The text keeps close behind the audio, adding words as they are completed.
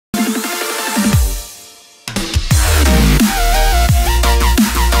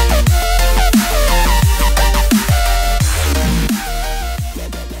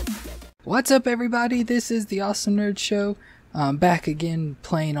What's up, everybody? This is the Awesome Nerd Show. Back again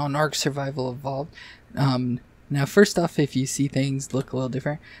playing on ARK Survival Evolved. Now, first off, if you see things look a little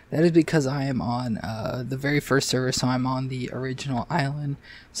different, that is because I am on the very first server, so I'm on the original island.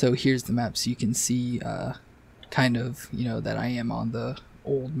 So here's the map, so you can see kind of, that I am on the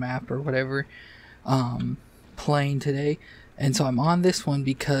old map or whatever, playing today. And so I'm on this one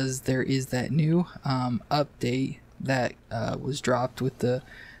because there is that new update that was dropped with the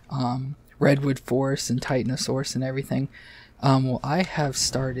Redwood Forest and Titanosaurus and everything. Well, I have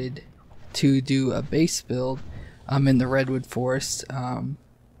started to do a base build in the Redwood Forest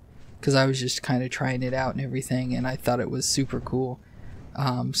because I was just kind of trying it out and everything, and I thought it was super cool.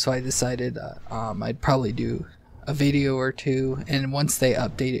 So I decided I'd probably do a video or two, and once they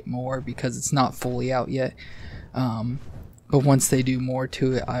update it more, because it's not fully out yet, but once they do more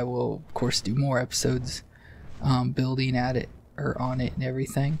to it, I will of course do more episodes building at it or on it and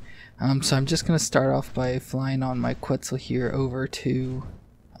everything. So I'm just going to start off by flying on my Quetzal here over to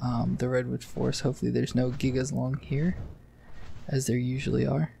the Redwood Forest. Hopefully there's no gigas along here, as there usually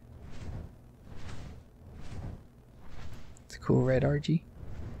are. It's a cool red RG.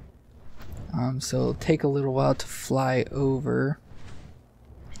 So it'll take a little while to fly over,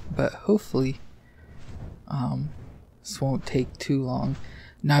 but hopefully this won't take too long.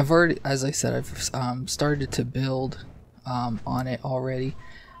 Now I've already, as I said, I've started to build on it already.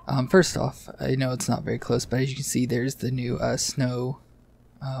 First off, I know it's not very close, but as you can see, there's the new snow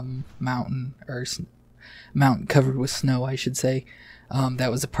mountain, or mountain covered with snow, I should say.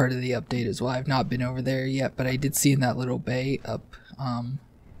 That was a part of the update as well. I've not been over there yet, but I did see in that little bay up,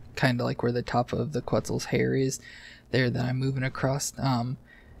 kind of like where the top of the Quetzal's hair is, there that I'm moving across.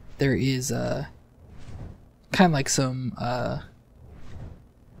 There is kind of like some I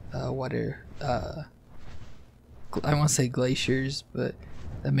want to say glaciers, but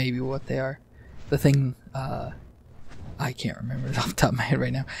that may be what they are. The thing, I can't remember it off the top of my head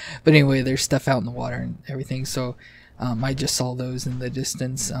right now. But anyway, there's stuff out in the water and everything, so I just saw those in the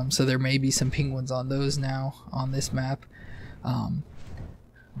distance. So there may be some penguins on those now on this map.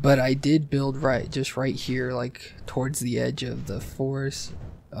 But I did build just right here, like towards the edge of the forest,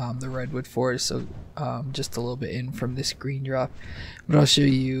 the Redwood Forest, so just a little bit in from this green drop. But I'll show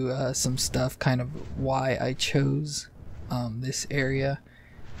you some stuff, kind of why I chose this area.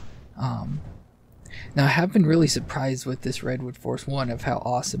 Now I have been really surprised with this Redwood Forest, one, of how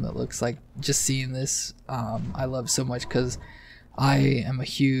awesome it looks. Like, just seeing this, I love so much, because I am a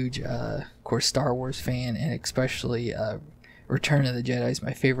huge of course Star Wars fan, and especially Return of the Jedi is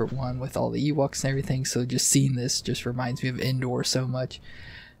my favorite one, with all the Ewoks and everything. So just seeing this just reminds me of Endor so much.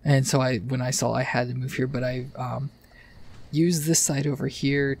 And so when I saw I had to move here, but I used this site over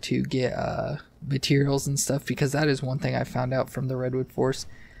here to get materials and stuff, because that is one thing I found out from the Redwood Forest.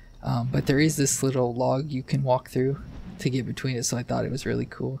 But there is this little log you can walk through to get between it, so I thought it was really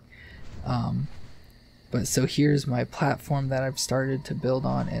cool. But so here's my platform that I've started to build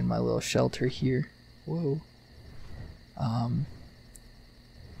on, and my little shelter here. Whoa.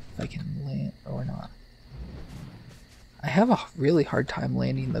 If I can land or not. I have a really hard time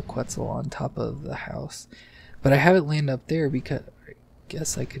landing the Quetzal on top of the house, but I have it land up there because I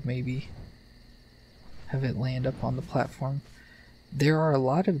guess I could maybe have it land up on the platform. There are a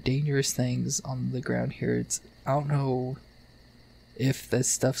lot of dangerous things on the ground here. I don't know if this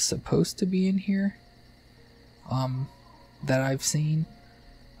stuff's supposed to be in here, that I've seen,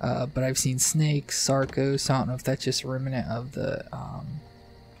 but I've seen snakes, sarcos. So I don't know if that's just a remnant of the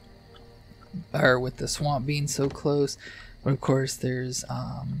or with the swamp being so close. But of course there's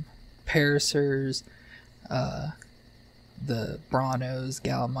paracers, the Brontos,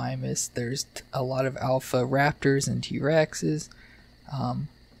 Gallimimus. There's a lot of alpha raptors and T-Rexes.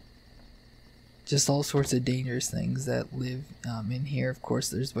 Just all sorts of dangerous things that live in here. Of course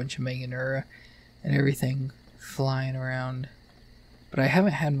there's a bunch of Meganura and everything flying around, but I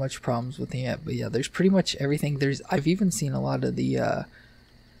haven't had much problems with them yet. But yeah, there's pretty much everything. I've even seen a lot of the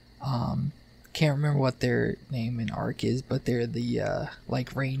can't remember what their name in ARK is, but they're the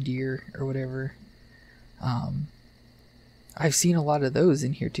like reindeer or whatever. I've seen a lot of those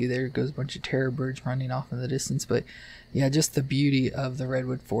in here too. There goes a bunch of terror birds running off in the distance. But yeah, just the beauty of the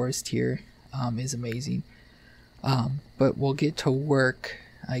Redwood Forest here is amazing. But we'll get to work,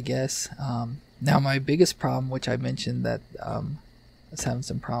 I guess. Now my biggest problem, which I mentioned that I was having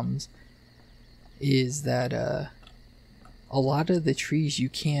some problems, is that a lot of the trees you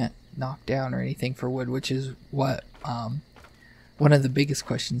can't knock down or anything for wood, which is what one of the biggest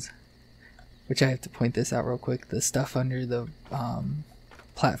questions, which I have to point this out real quick. The stuff under the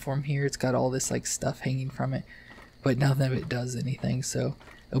platform here, it's got all this like stuff hanging from it, but none of it does anything. So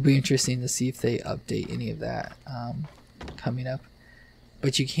It'll be interesting to see if they update any of that coming up.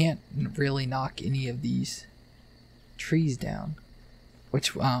 But you can't really knock any of these trees down,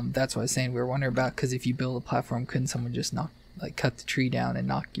 which that's what I was saying we were wondering about, because if you build a platform, couldn't someone just cut the tree down and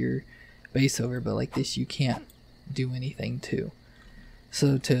knock your base over? But like this, you can't do anything to.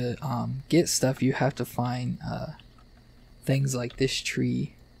 So to get stuff, you have to find things like this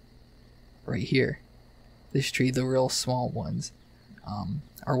tree right here. This tree, the real small ones,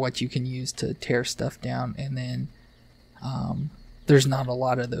 are what you can use to tear stuff down, and then there's not a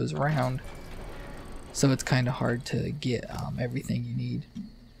lot of those around, so it's kind of hard to get everything you need.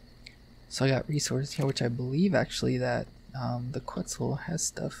 So I got resources here, which I believe actually that the Quetzal has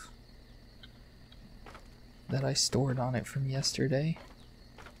stuff that I stored on it from yesterday.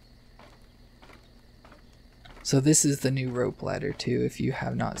 So this is the new rope ladder too, if you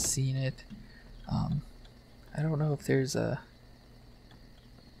have not seen it. I don't know if there's a...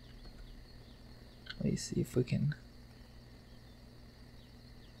 Let me see if we can...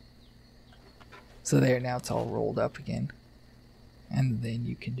 So there, now it's all rolled up again. And then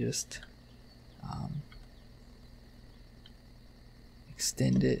you can just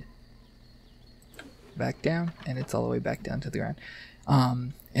extend it back down, and it's all the way back down to the ground.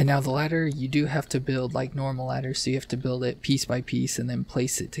 And now the ladder, you do have to build like normal ladders, so you have to build it piece by piece and then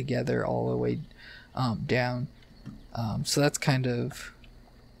place it together all the way down. So that's kind of,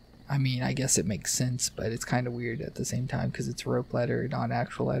 I mean, I guess it makes sense, but it's kind of weird at the same time because it's a rope ladder, not an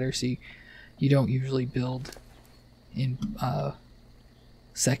actual ladder. So you don't usually build in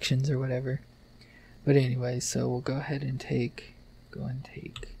sections or whatever. But anyway, so we'll go ahead and take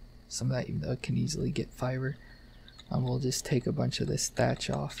some of that, even though it can easily get fiber. We'll just take a bunch of this thatch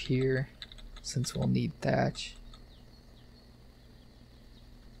off here, since we'll need thatch.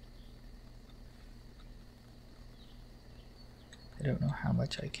 I don't know how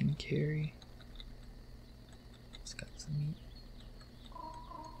much I can carry. It's got some meat.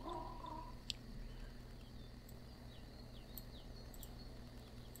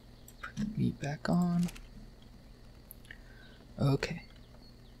 Put the meat back on. Okay.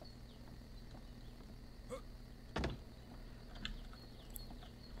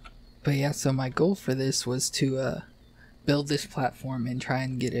 But yeah, so my goal for this was to build this platform and try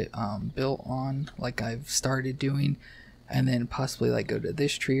and get it built on, like I've started doing, and then possibly like go to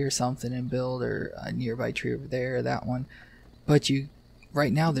this tree or something and build, or a nearby tree over there, or that one. But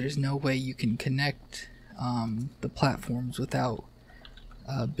right now there's no way you can connect the platforms without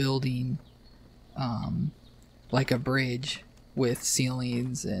building like a bridge with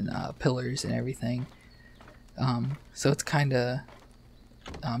ceilings and pillars and everything. So it's kind of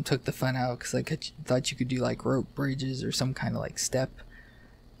took the fun out, because I thought you could do like rope bridges or some kind of like step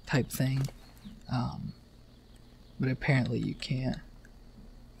type thing, but apparently you can't.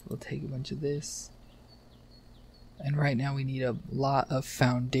 We'll take a bunch of this, and right now we need a lot of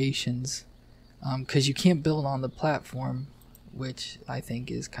foundations, because you can't build on the platform, which I think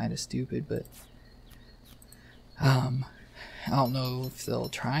is kind of stupid, but I don't know if they'll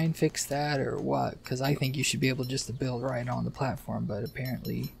try and fix that or what, because I think you should be able just to build right on the platform, but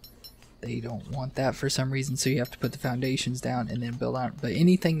apparently they don't want that for some reason, so you have to put the foundations down and then build out. But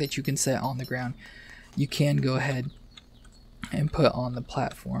anything that you can set on the ground, you can go ahead and put on the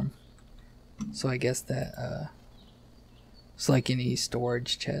platform. So I guess that it's like any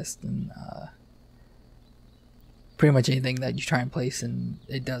storage chest and pretty much anything that you try and place and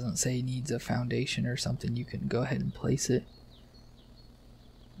it doesn't say needs a foundation or something, you can go ahead and place it.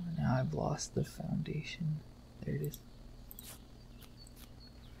 Now I've lost the foundation. There it is.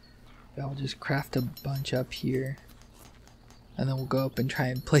 I'll just craft a bunch up here, and then we'll go up and try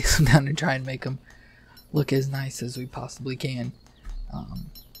and place them down and try and make them look as nice as we possibly can.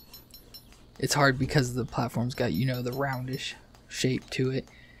 It's hard because the platform's got, you know, the roundish shape to it,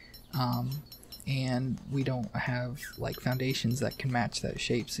 and we don't have like foundations that can match that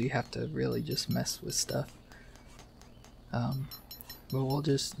shape, so you have to really just mess with stuff. But we'll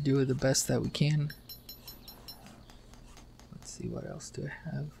just do the best that we can. Let's see, what else do I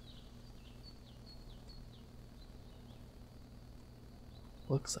have?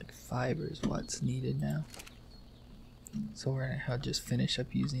 Looks like fiber is what's needed now. So we're gonna just finish up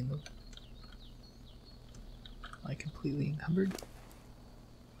using the like completely encumbered.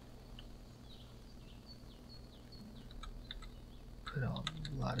 Put a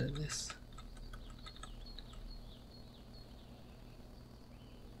lot of this.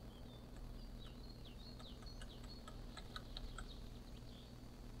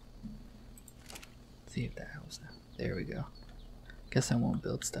 See if that helps now. There we go. Guess I won't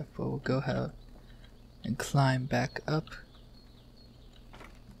build stuff, but we'll go ahead and climb back up.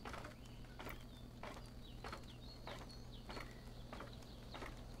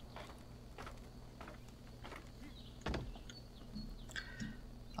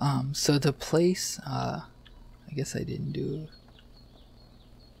 So to place, I guess I didn't do.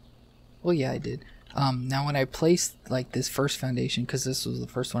 Well, yeah, I did. Now when I placed like this first foundation, because this was the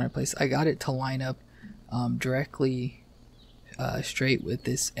first one I placed, I got it to line up directly straight with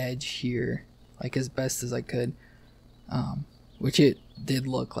this edge here, like as best as I could, which it did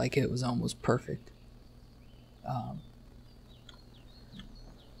look like it was almost perfect. But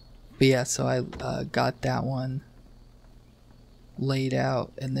yeah, so I got that one laid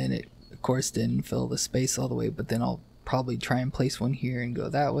out, and then it of course didn't fill the space all the way, but then I'll probably try and place one here and go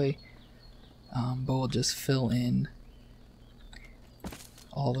that way. But we'll just fill in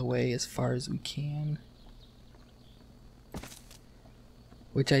all the way as far as we can.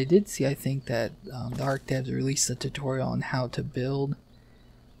 Which I did see, I think that the ARK devs released a tutorial on how to build.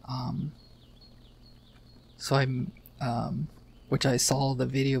 So I'm, which I saw the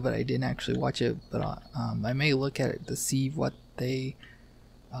video, but I didn't actually watch it. But I may look at it to see what they,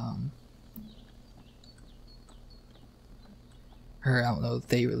 or I don't know if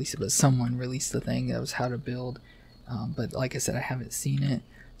they released it, but someone released the thing that was how to build. But like I said, I haven't seen it,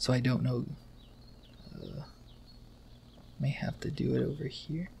 so I don't know. May have to do it over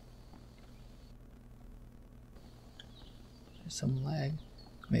here. There's some lag.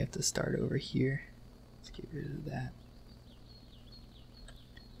 May have to start over here. Let's get rid of that.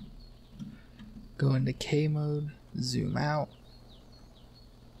 Go into K mode, zoom out.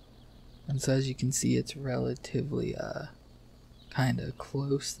 And so as you can see, it's relatively kind of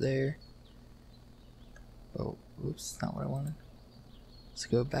close there. Oh, oops, not what I wanted. Let's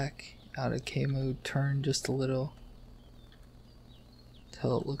go back out of K mode, turn just a little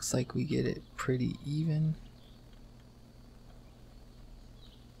till it looks like we get it pretty even.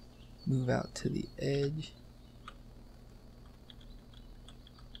 Move out to the edge.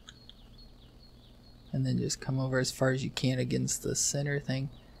 And then just come over as far as you can against the center thing.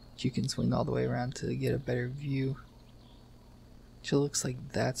 You can swing all the way around to get a better view. Which it looks like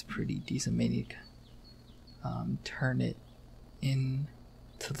that's pretty decent. Maybe turn it in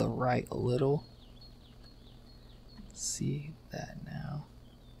to the right a little. See that now.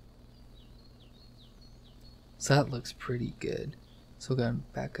 So that looks pretty good. So we're going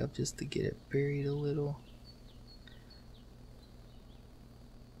to back up just to get it buried a little.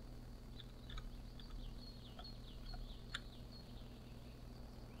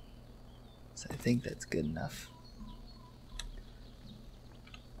 So I think that's good enough.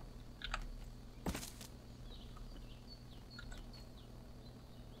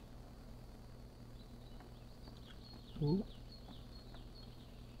 Ooh.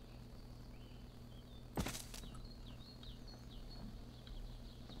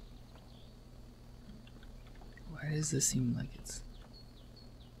 Why does this seem like it's...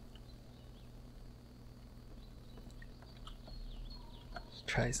 Let's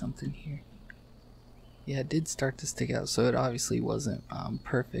try something here. Yeah, it did start to stick out, so it obviously wasn't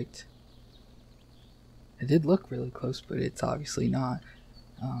perfect. It did look really close, but it's obviously not.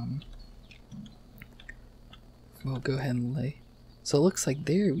 We'll go ahead and lay. So it looks like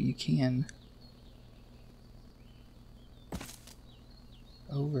there you can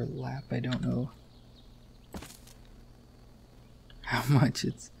overlap. I don't know how much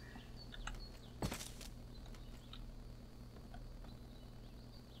it's...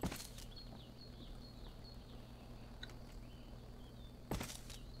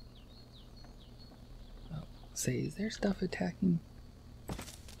 Oh, say, is there stuff attacking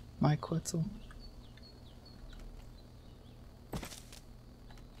my Quetzal?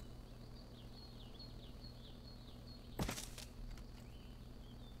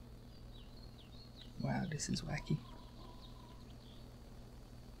 Wow, this is wacky.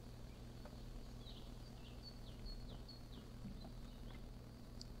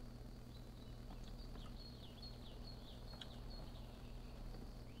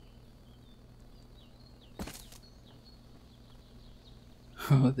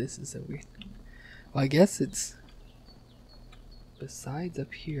 Oh, this is so weird. Well, I guess it's besides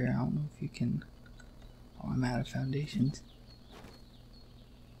up here. I don't know if you can... Oh, I'm out of foundations.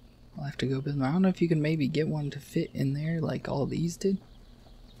 I'll have to go build them. I don't know if you can maybe get one to fit in there like all these did.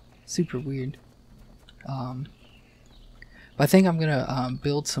 Super weird. But I think I'm gonna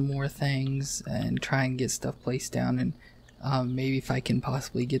build some more things and try and get stuff placed down, and maybe if I can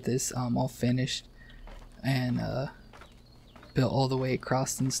possibly get this all finished and built all the way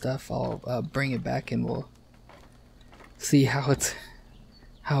across and stuff, I'll bring it back and we'll see what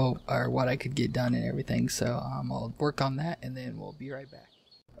I could get done and everything. So I'll work on that and then we'll be right back.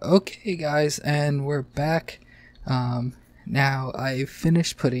 Okay guys, and we're back. Now I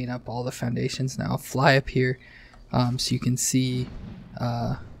finished putting up all the foundations. Now I'll fly up here so you can see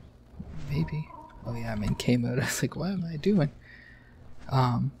maybe. Oh yeah, I'm in K mode. I was like, what am I doing?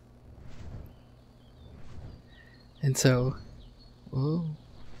 And so, whoa.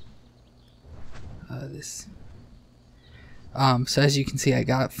 This. So as you can see, I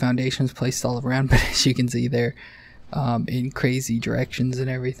got foundations placed all around, but as you can see, they're in crazy directions and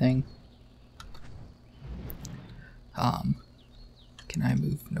everything. Can I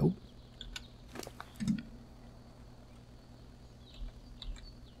move? Nope.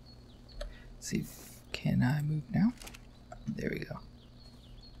 Let's see if, can I move now? There we go.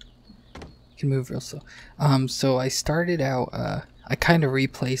 Can move real slow. So I started out, I kind of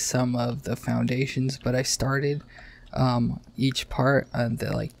replaced some of the foundations, but I started each part on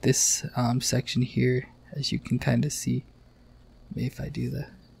the, like this section here, as you can kind of see. Maybe if I do the,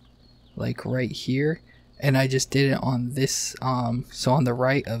 like right here, and I just did it on this, so on the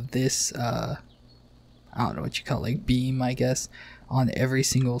right of this, I don't know what you call it, like beam, I guess, on every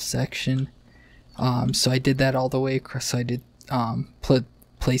single section. So I did that all the way across. So I did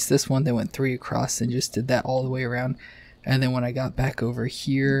place this one, then went 3 across and just did that all the way around. And then when I got back over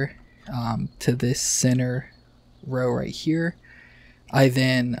here to this center row right here, I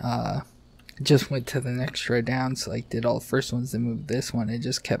then just went to the next row down. So like did all the first ones, then moved this one, and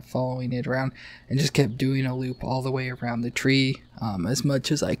just kept following it around and just kept doing a loop all the way around the tree as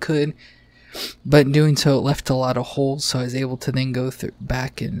much as I could. But in doing so, it left a lot of holes, so I was able to then go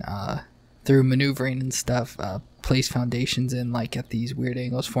back and through maneuvering and stuff, place foundations in like at these weird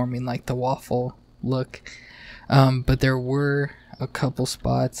angles, forming like the waffle look. But there were a couple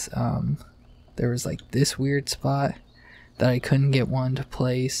spots. There was like this weird spot that I couldn't get one to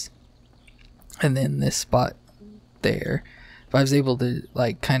place, and then this spot there. But I was able to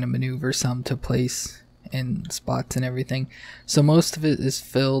like kind of maneuver some to place in spots and everything. So most of it is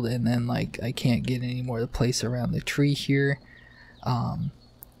filled, and then like I can't get any more to place around the tree here.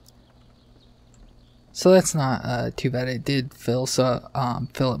 So that's not too bad. It did fill, so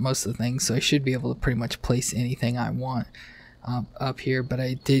fill up most of the things, so I should be able to pretty much place anything I want up here. But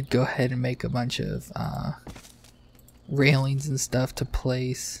I did go ahead and make a bunch of railings and stuff to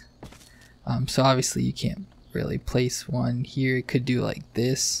place. So obviously you can't really place one here. It could do like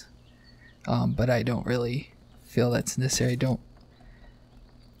this, but I don't really feel that's necessary.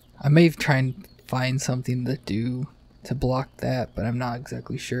 I may try and find something to block that, but I'm not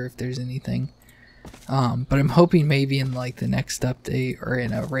exactly sure if there's anything. But I'm hoping maybe in like the next update or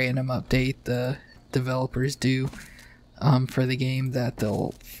in a random update the developers do for the game, that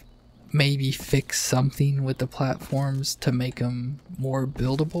they'll maybe fix something with the platforms to make them more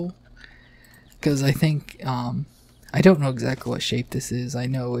buildable. Because I think, I don't know exactly what shape this is. I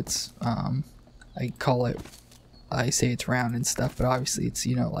know it's, I say it's round and stuff, but obviously it's,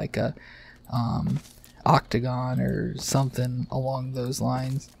 you know, like a octagon or something along those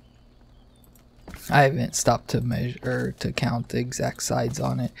lines. I haven't stopped to measure or to count the exact sides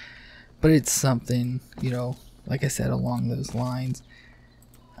on it, but it's something, you know, like I said, along those lines.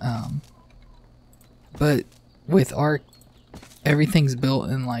 But with ARK, everything's built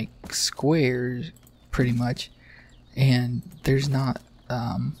in like squares pretty much, and there's not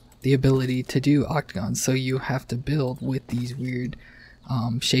the ability to do octagons, so you have to build with these weird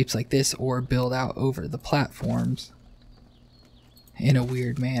shapes like this, or build out over the platforms in a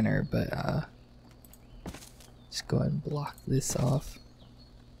weird manner. But just go ahead and block this off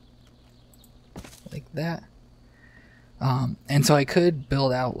like that. And so I could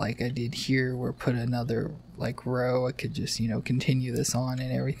build out like I did here, where put another like row. I could just, you know, continue this on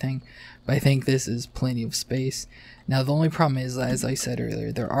and everything, but I think this is plenty of space. Now the only problem is, as I said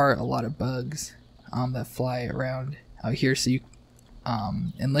earlier, there are a lot of bugs that fly around out here, so you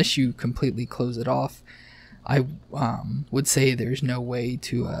unless you completely close it off, I would say there's no way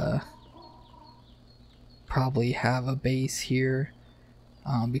to probably have a base here,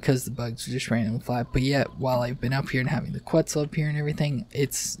 because the bugs just randomly fly. But yet, while I've been up here and having the Quetzal up here and everything,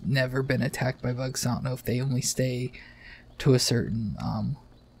 it's never been attacked by bugs. So I don't know if they only stay to a certain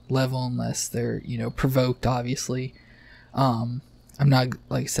level unless they're, you know, provoked, obviously. I'm not,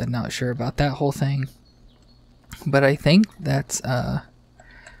 like I said, not sure about that whole thing, but I think that's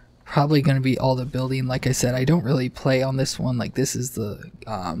probably going to be all the building. Like I said, I don't really play on this one. Like, this is the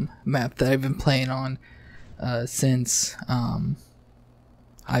map that I've been playing on since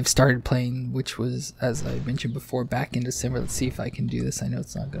I've started playing, which was, as I mentioned before, back in December. Let's see if I can do this. I know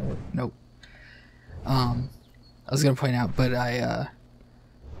it's not gonna work. Nope. I was gonna point out, but I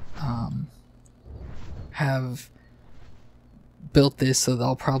have built this, so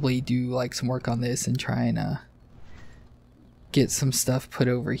I'll probably do like some work on this and try and get some stuff put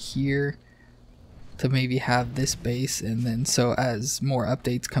over here to maybe have this base, and then so as more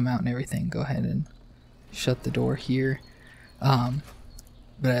updates come out and everything, go ahead and shut the door here. But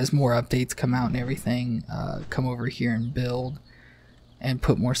as more updates come out and everything, come over here and build and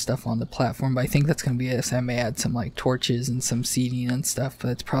put more stuff on the platform. But I think that's going to be it. So I may add some like torches and some seating and stuff, but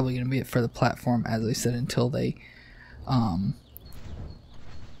that's probably going to be it for the platform, as I said, until they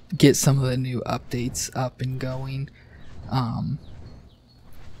get some of the new updates up and going.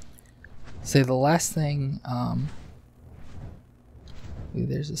 So the last thing, ooh,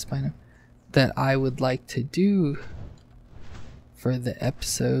 there's a spino, that I would like to do for the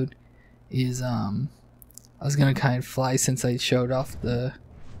episode is I was gonna kind of fly, since I showed off the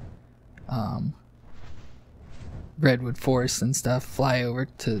redwood forest and stuff, fly over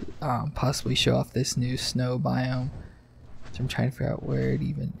to possibly show off this new snow biome. So I'm trying to figure out where it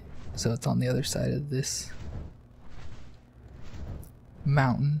even, so it's on the other side of this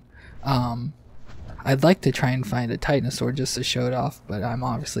mountain. I'd like to try and find a titanosaur just to show it off, but I'm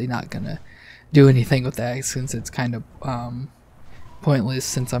obviously not gonna do anything with that since it's kind of pointless,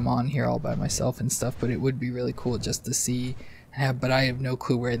 since I'm on here all by myself and stuff. But it would be really cool just to see, but I have no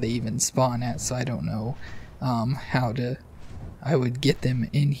clue where they even spawn at, so I don't know how to, I would get them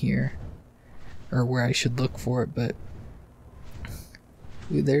in here or where I should look for it. But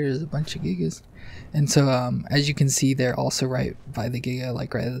ooh, there's a bunch of gigas. And so as you can see there, also right by the giga,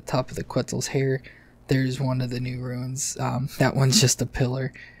 like right at the top of the Quetzal's hair, there's one of the new ruins. That one's just a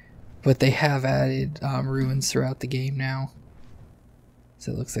pillar, but they have added ruins throughout the game now.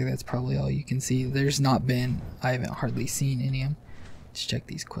 So it looks like that's probably all you can see. There's not been, I haven't hardly seen any of them. Let's check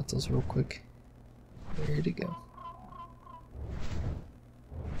these Quetzals real quick. Where'd it go?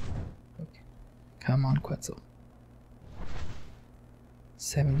 Okay. Come on, Quetzal.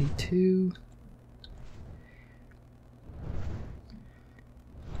 72.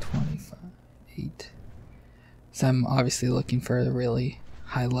 25. 8. So I'm obviously looking for a really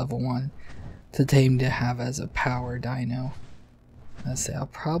high level one to tame to have as a power dino. Let's say I'll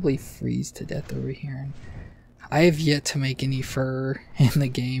probably freeze to death over here. And I have yet to make any fur in the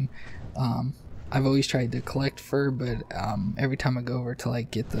game. I've always tried to collect fur, but every time I go over to like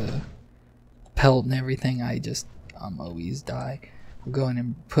get the pelt and everything, I just always die. I'll go in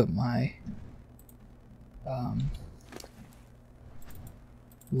and put my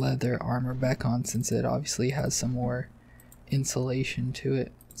leather armor back on, since it obviously has some more insulation to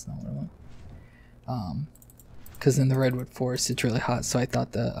it. That's not what I want. Because in the redwood forest it's really hot, so I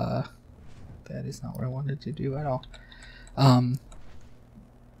thought that that is not what I wanted to do at all.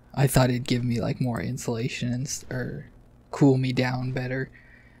 I thought it'd give me like more insulation and or cool me down better.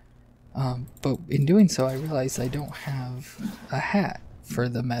 But in doing so, I realized I don't have a hat for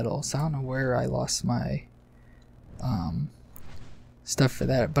the metal, so I don't know where I lost my stuff for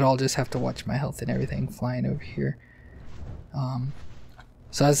that. But I'll just have to watch my health and everything flying over here.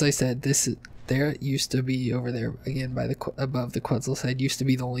 So as I said, there used to be over there again by the above the Quetzal side used to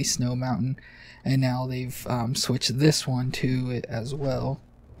be the only snow mountain, and now they've switched this one to it as well.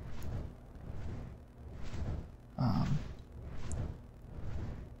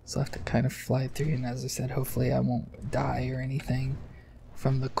 So I have to kind of fly through, and as I said, hopefully I won't die or anything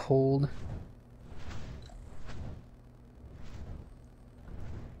from the cold.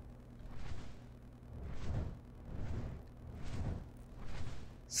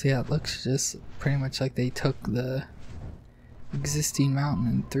 So yeah, it looks just pretty much like they took the existing mountain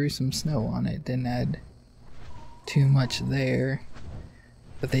and threw some snow on it. Didn't add too much there,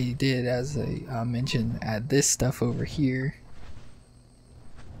 but they did, as I mentioned, add this stuff over here.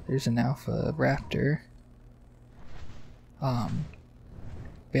 There's an alpha raptor. But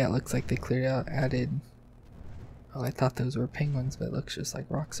yeah, it looks like they cleared out, added, oh, I thought those were penguins, but it looks just like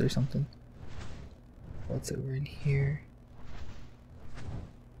rocks or something. What's over in here?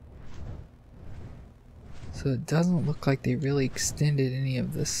 So it doesn't look like they really extended any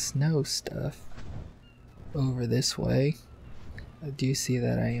of the snow stuff over this way. I do see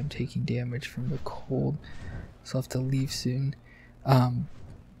that I am taking damage from the cold, so I'll have to leave soon.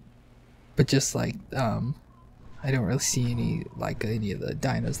 But just like, I don't really see any, like any of the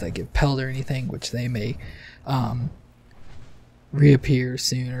dinos that get pelled or anything, which they may reappear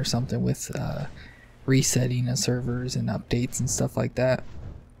soon or something with resetting of servers and updates and stuff like that.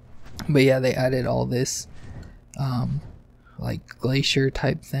 But yeah, they added all this like glacier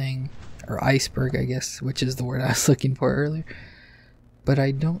type thing, or iceberg I guess, which is the word I was looking for earlier. But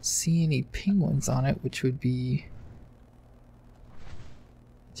I don't see any penguins on it, which would be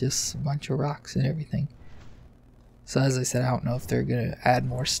just a bunch of rocks and everything. So as I said, I don't know if they're gonna add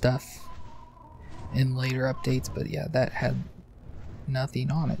more stuff in later updates, but yeah, that had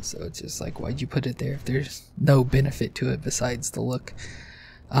nothing on it. So it's just like, why'd you put it there if there's no benefit to it besides the look?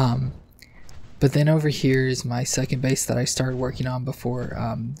 But then over here is my second base that I started working on before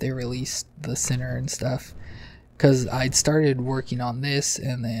they released the center and stuff. Because I'd started working on this,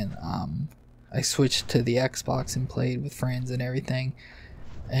 and then I switched to the Xbox and played with friends and everything.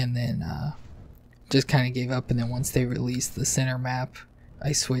 And then just kind of gave up. And then once they released the center map,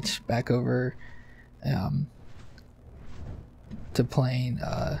 I switched back over to playing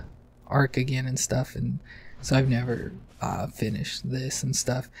ARK again and stuff. And so I've never finished this and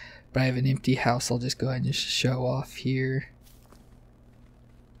stuff. But I have an empty house. I'll just go ahead and just show off here.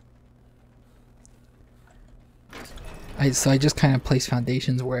 So I just kind of placed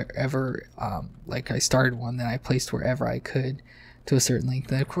foundations wherever, like I started one, then I placed wherever I could to a certain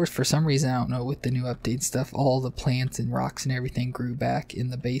length. And of course, for some reason, I don't know, with the new update stuff, all the plants and rocks and everything grew back in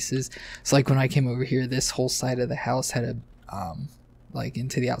the bases. So like when I came over here, this whole side of the house had a, like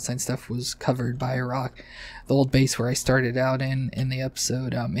into the outside stuff was covered by a rock. The old base where I started out in the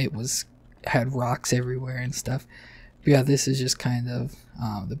episode, it had rocks everywhere and stuff. But yeah, this is just kind of,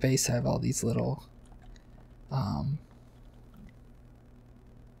 the base have all these little,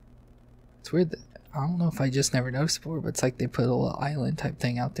 it's weird that, I don't know if I just never noticed before, but it's like they put a little island type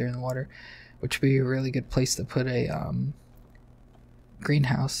thing out there in the water, which would be a really good place to put a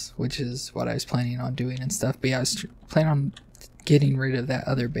greenhouse, which is what I was planning on doing and stuff. But yeah, I was planning on getting rid of that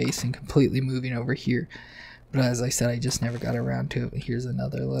other base and completely moving over here. But as I said, I just never got around to it. Here's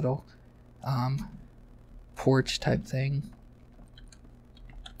another little porch type thing.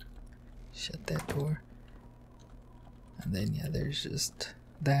 Shut that door. And then yeah, there's just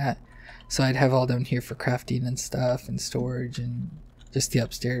that. So I'd have all down here for crafting and stuff and storage, and just the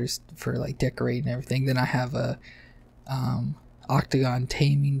upstairs for like decorating and everything. Then I have a octagon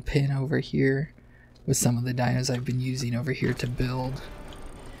taming pin over here with some of the dinos I've been using over here to build.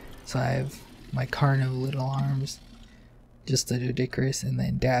 So I have my Carno little arms, just the Doedicurus, and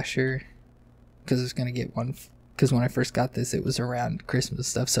then Dasher, because I was going to get one, because when I first got this it was around Christmas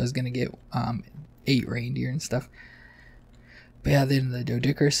stuff, so I was going to get 8 reindeer and stuff. But yeah, then the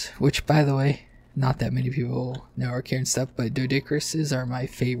Doedicurus, which by the way, not that many people know or care and stuff, but Doedicuruses are my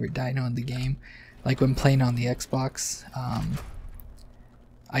favorite dino in the game. Like when playing on the Xbox,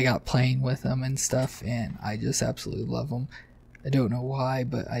 I got playing with them and stuff, and I just absolutely love them. I don't know why,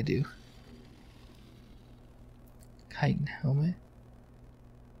 but I do. Kite and helmet.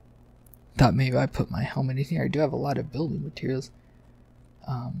 Thought maybe I put my helmet in here. I do have a lot of building materials.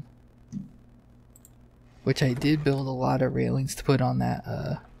 Which I did build a lot of railings to put on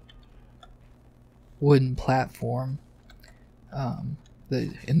that wooden platform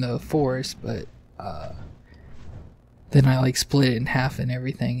in the forest, but then I like split it in half and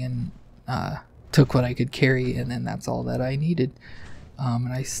everything, and took what I could carry, and then that's all that I needed.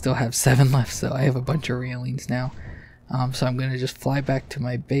 And I still have 7 left, so I have a bunch of railings now. So I'm gonna just fly back to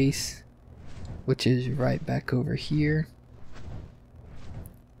my base, which is right back over here.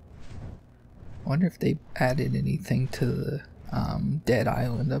 I wonder if they added anything to the dead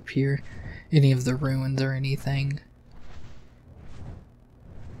island up here, any of the ruins or anything.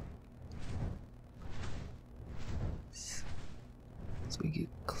 As we get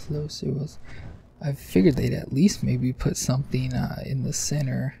closer, I figured they'd at least maybe put something in the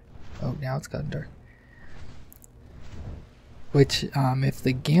center. Oh, now it's gotten dark. Which, if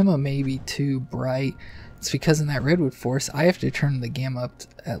the gamma may be too bright, it's because in that redwood forest, I have to turn the gamma up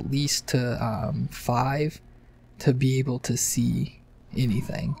at least to 5 to be able to see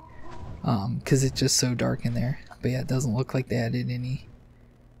anything. Because it's just so dark in there. But yeah, it doesn't look like they added any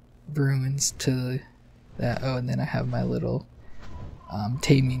ruins to that. Oh, and then I have my little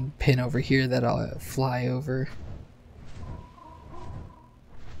taming pin over here that I'll fly over.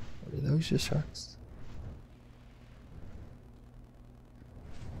 What are those just sharks?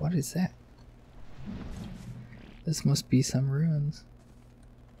 What is that? This must be some ruins.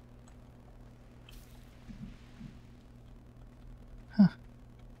 Huh.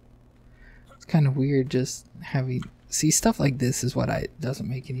 It's kind of weird just having... See, stuff like this is what doesn't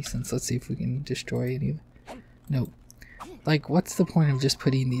make any sense. Let's see if we can destroy any of it. Nope. Like, what's the point of just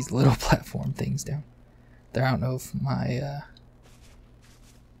putting these little platform things down? There, I don't know if my...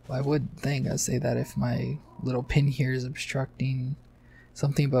 well, I would think I'd say that if my little pin here is obstructing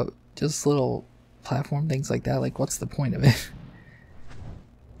something, about just little platform things like that, like what's the point of it?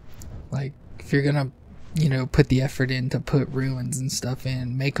 Like, if you're gonna, you know, put the effort in to put ruins and stuff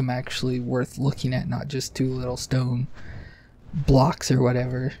in, make them actually worth looking at, not just 2 little stone blocks or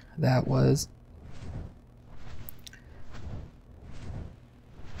whatever that was.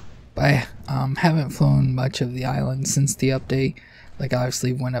 But I haven't flown much of the island since the update. Like, I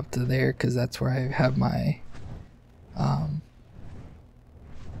obviously went up to there because that's where I have my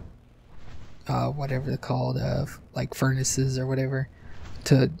whatever they're called, like furnaces or whatever,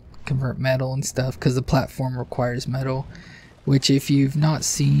 to convert metal and stuff, because the platform requires metal, which if you've not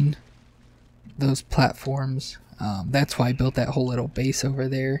seen those platforms, that's why I built that whole little base over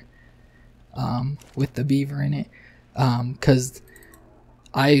there with the beaver in it, because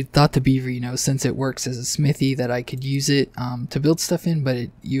I thought the beaver, you know, since it works as a smithy, that I could use it to build stuff in, but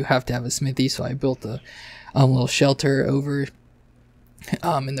you have to have a smithy, so I built a little shelter over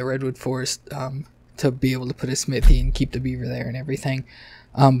in the redwood forest to be able to put a smithy and keep the beaver there and everything.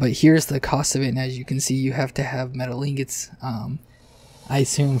 But here's the cost of it, and as you can see, you have to have metal ingots, I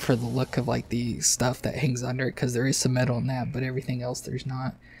assume for the look of like the stuff that hangs under it, because there is some metal in that, but everything else there's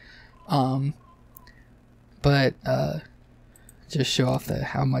not. Just show off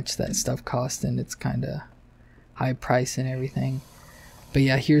how much that stuff costs, and it's kind of high price and everything. But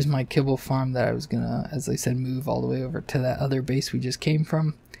yeah, here's my kibble farm that I was gonna, as I said, move all the way over to that other base we just came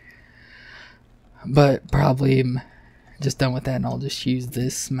from. But probably I'm just done with that, and I'll just use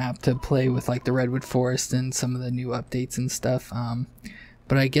this map to play with like the redwood forest and some of the new updates and stuff.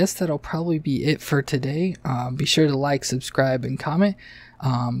 But I guess that'll probably be it for today. Be sure to like, subscribe, and comment.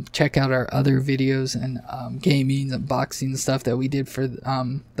 Check out our other videos and gaming, unboxing stuff that we did for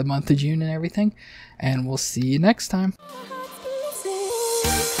the month of June and everything. And we'll see you next time.